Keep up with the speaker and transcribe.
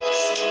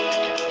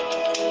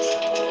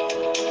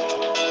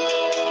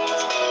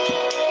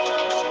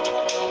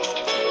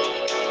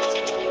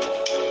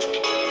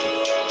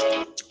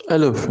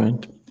Hello,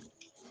 friend.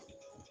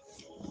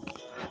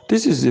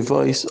 This is the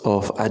voice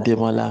of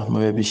Ademola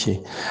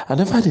Morebise. And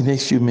over the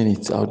next few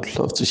minutes, I would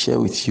love to share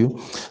with you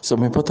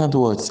some important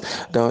words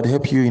that would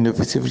help you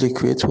innovatively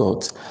create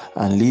wealth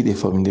and lead a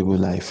formidable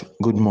life.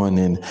 Good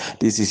morning.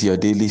 This is your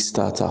daily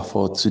starter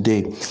for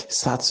today,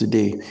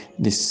 Saturday,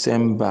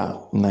 December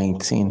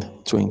 19,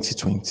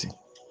 2020.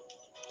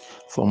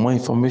 For more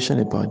information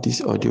about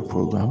this audio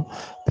program,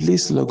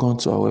 please log on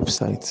to our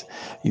website.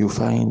 You'll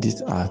find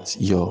it at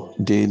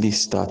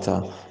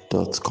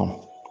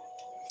yourdailystarter.com.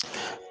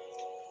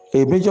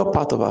 A major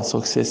part of our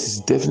success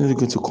is definitely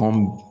going to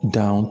come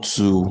down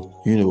to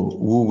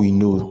who we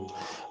know,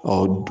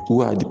 or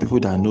who are the people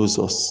that knows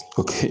us.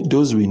 Okay,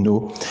 those we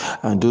know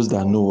and those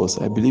that know us.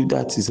 I believe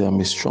that is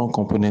a strong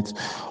component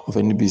of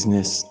any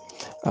business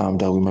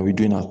that we might be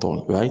doing at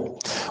all, right?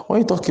 When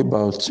you talk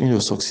about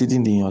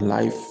succeeding in your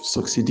life,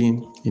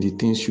 succeeding in the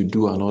things you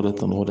do and all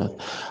that, I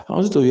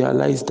want you to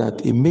realize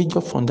that a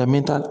major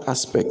fundamental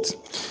aspect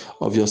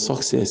of your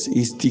success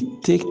is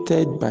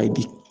dictated by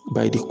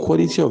the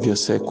quality of your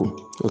circle.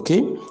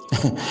 Okay.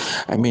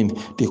 I mean,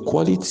 the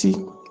quality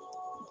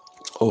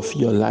of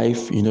your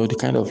life, the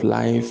kind of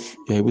life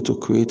you're able to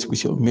create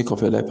with your make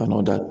of your life and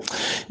all that.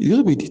 It's going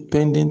to be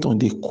dependent on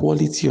the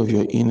quality of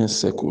your inner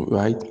circle,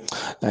 right?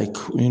 Like,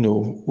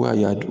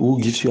 who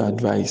gives you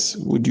advice?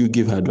 Who do you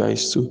give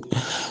advice to?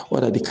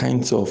 What are the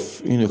kinds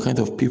of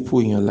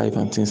people in your life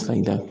and things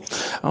like that?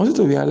 I want you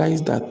to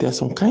realize that there are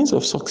some kinds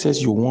of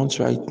success you want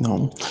right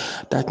now,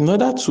 that in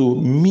order to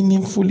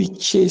meaningfully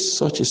chase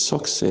such a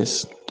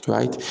success,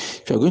 right?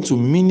 If you're going to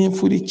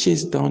meaningfully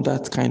chase down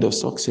that kind of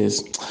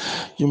success,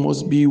 you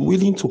must be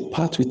willing to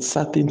part with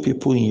certain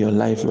people in your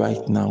life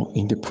right now,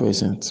 in the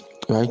present,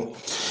 right?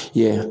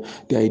 Yeah,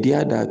 the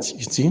idea that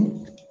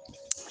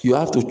you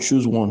have to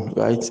choose one,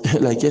 right?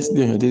 Like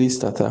yesterday on your daily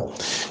starter,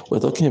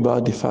 we're talking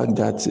about the fact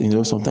that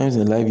sometimes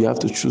in life you have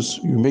to choose,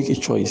 you make a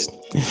choice,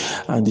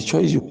 and the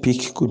choice you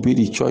pick could be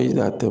the choice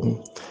that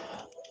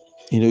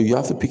you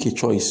have to pick a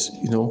choice,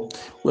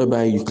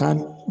 whereby you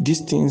can't,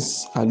 these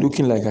things are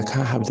looking like I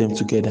can't have them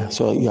together.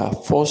 So you are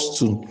forced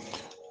to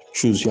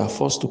choose, you are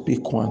forced to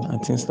pick one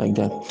and things like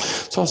that.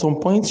 So at some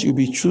point you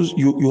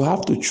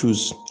have to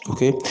choose,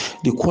 okay?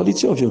 The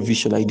quality of your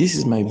vision, like this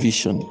is my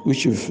vision,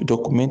 which you've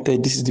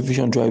documented, this is the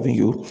vision driving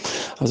you.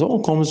 As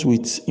someone comes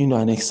with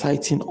an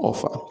exciting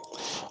offer,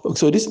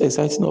 so this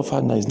exciting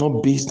offer now is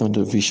not based on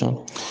the vision,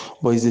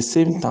 but it's the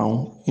same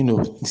town,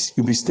 you'll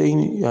be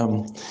staying,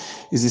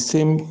 it's the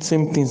same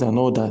things and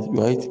all that,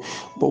 right?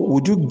 But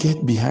would you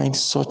get behind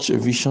such a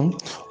vision,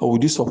 or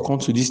would you succumb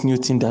to this new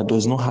thing that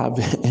does not have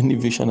any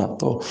vision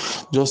at all?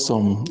 Just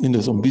some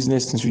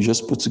business things we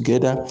just put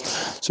together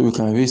so we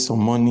can raise some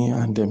money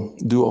and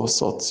do all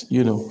sorts.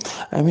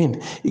 I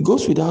mean, it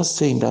goes without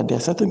saying that there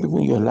are certain people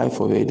in your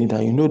life already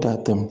that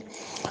that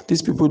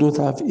these people don't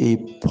have a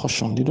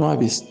portion, they don't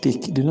have a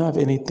stake, they don't have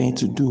anything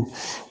to do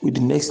with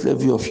the next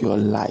level of your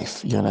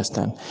life. You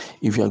understand?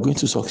 If you are going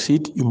to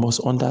succeed, you must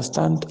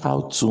understand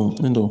how to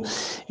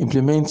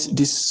implement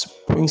this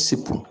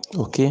principle.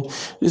 Okay,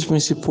 this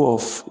principle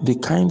of the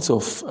kinds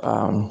of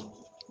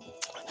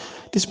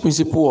this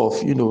principle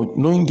of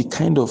knowing the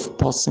kind of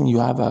person you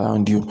have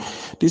around you,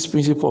 this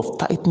principle of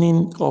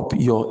tightening up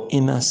your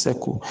inner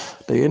circle.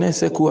 The inner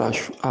circle are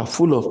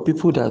full of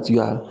people that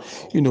you are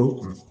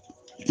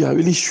you are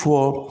really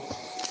sure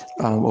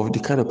of the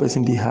kind of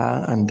person they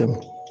are, and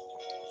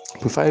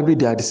preferably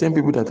they are the same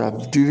people that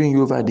have driven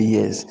you over the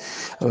years,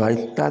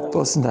 right? That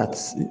person that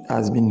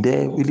has been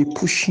there really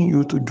pushing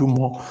you to do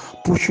more,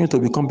 pushing you to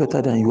become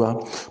better than you are,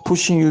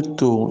 pushing you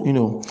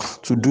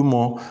to do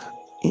more,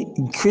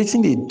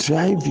 creating a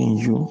drive in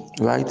you,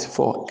 right,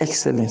 for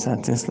excellence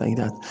and things like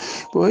that.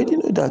 But we already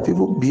know that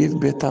people behave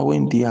better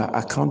when they are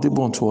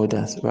accountable to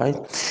others, right?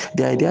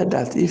 The idea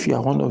that if you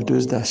are one of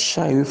those that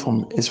shy away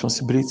from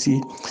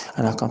responsibility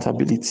and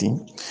accountability,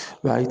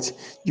 right,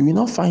 you will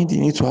not find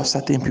the need to have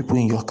certain people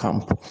in your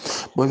camp.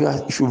 But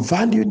if you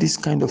value this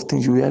kind of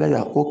things, you realize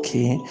that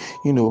okay,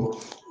 you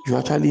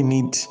actually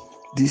need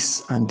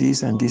this and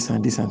this and this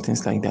and this and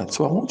things like that.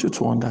 So I want you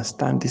to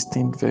understand this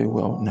thing very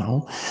well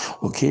now,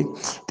 okay?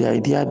 The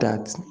idea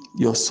that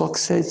your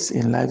success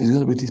in life is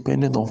going to be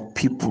dependent on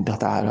people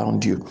that are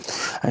around you,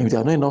 and if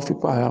there are not enough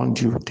people around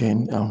you,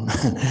 then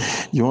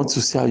you want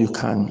to see how you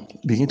can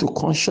begin to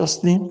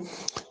consciously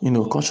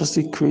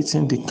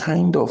creating the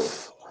kind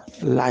of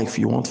life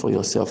you want for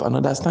yourself, and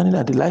understanding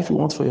that the life you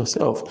want for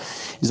yourself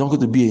is not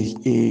going to be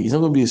it's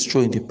not going to be a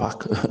stroll in the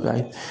park,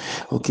 right?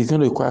 Okay, it's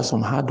going to require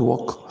some hard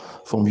work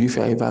from you if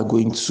you're ever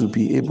going to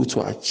be able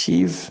to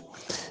achieve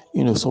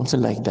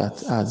something like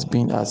that, as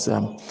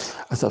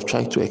I've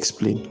tried to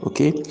explain.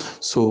 Okay,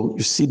 so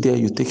you sit there,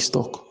 you take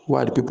stock. Who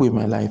are the people in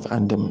my life,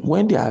 and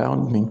when they are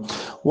around me,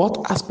 what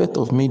aspect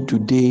of me do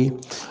they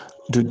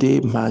do they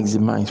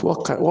maximize?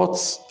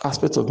 What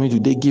aspect of me do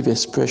they give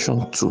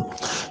expression to?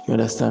 You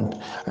understand?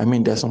 I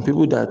mean, there are some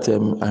people that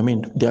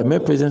their mere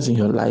presence in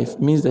your life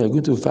means that you're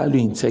going to value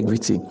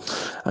integrity,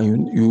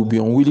 and you will be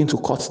unwilling to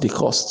cut the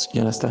cost.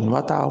 You understand? No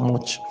matter how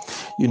much,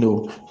 there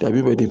are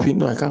people they think,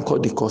 no, I can't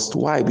cut the cost.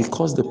 Why?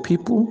 Because the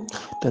people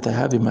that I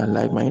have in my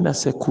life, my inner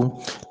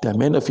circle, they are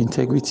men of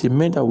integrity,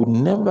 men that would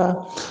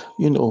never,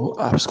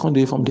 abscond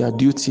away from their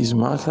duties,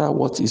 no matter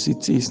what it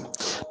is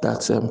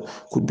that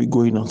could be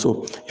going on.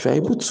 So if you're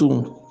able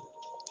to,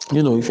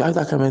 if you have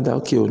that comment that,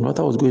 okay, no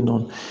matter what's going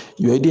on,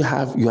 you've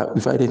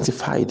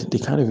identified the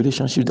kind of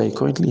relationship that you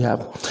currently have,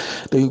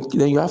 then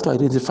you have to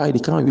identify the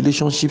kind of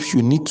relationships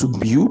you need to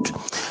build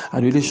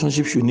and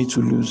relationships you need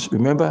to lose.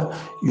 Remember,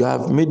 you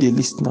have made a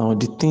list now on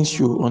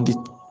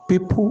the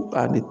people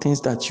and the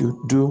things that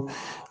you do,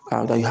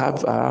 that you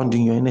have around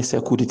in your inner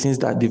circle, the things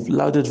that the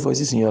loudest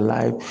voices in your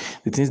life,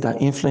 the things that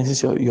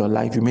influences your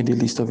life. You made a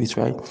list of it,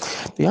 right?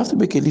 You have to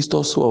make a list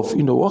also of,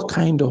 what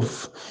kind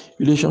of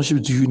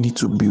relationships do you need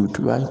to build,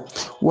 right?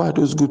 Who are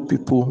those good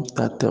people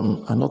that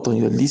are not on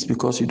your list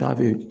because you don't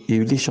have a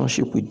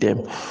relationship with them?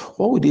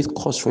 What would it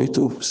cost for you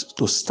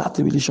to start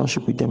a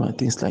relationship with them and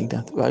things like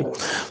that, right?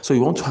 So you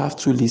want to have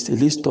two lists, a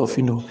list of,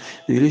 the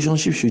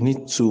relationships you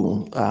need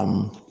to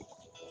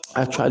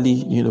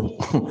actually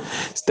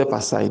step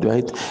aside,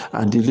 right?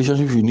 And the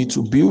relationship you need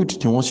to build,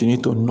 the ones you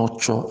need to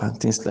nurture and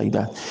things like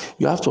that.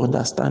 You have to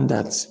understand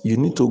that you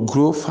need to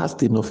grow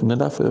fast enough in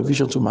order for your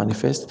vision to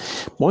manifest.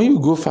 But when you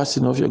grow fast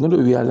enough, you're going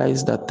to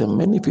realize that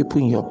many people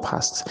in your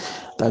past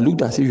that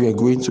looked as if you were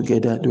growing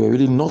together, they were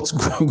really not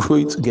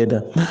growing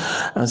together.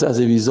 And so as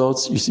a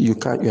result, you see,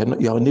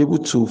 you're unable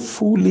to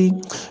fully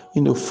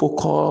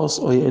focus,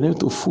 or you're unable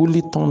to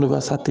fully turn over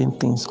certain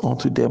things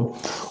onto them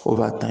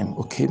over time.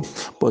 Okay,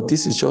 but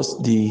this is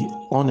just the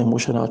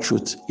unemotional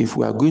truth. If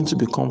we are going to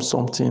become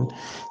something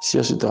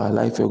serious with our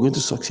life, we are going to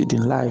succeed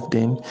in life,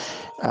 then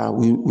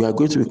we are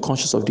going to be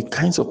conscious of the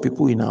kinds of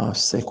people in our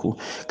circle.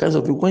 Kinds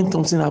of people, when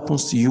something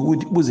happens to you,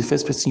 who's the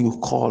first person you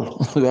call?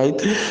 Right?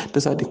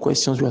 Those are the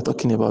questions we are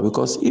talking about.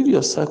 Because if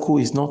your circle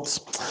is not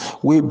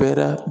way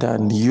better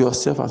than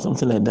yourself or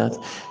something like that,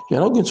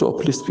 you're not going to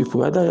uplift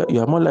people. Rather, you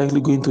are more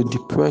likely going to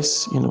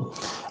depress,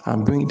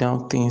 and bring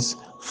down things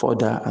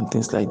further and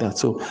things like that.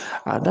 So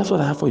that's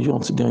what I have for you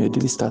on today on your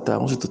daily starter. I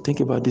want you to think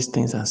about these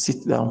things and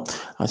sit down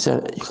and see how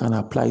you can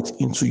apply it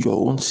into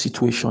your own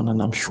situation,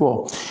 and I'm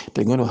sure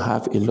they're going to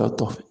have a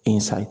lot of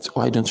insight.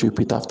 Why don't you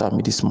repeat after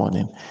me this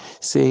morning?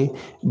 Say,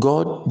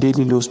 God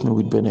daily loads me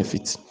with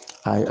benefits.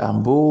 I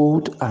am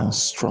bold and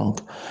strong.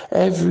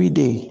 Every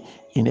day,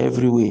 in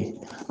every way,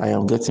 I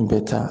am getting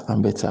better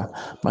and better.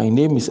 My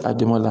name is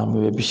Ademola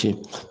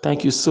Murebishe.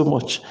 Thank you so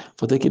much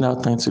for taking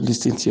out time to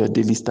listen to your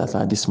daily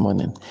starter this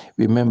morning.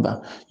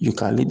 Remember, you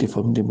can lead a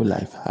formidable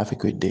life. Have a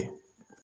great day.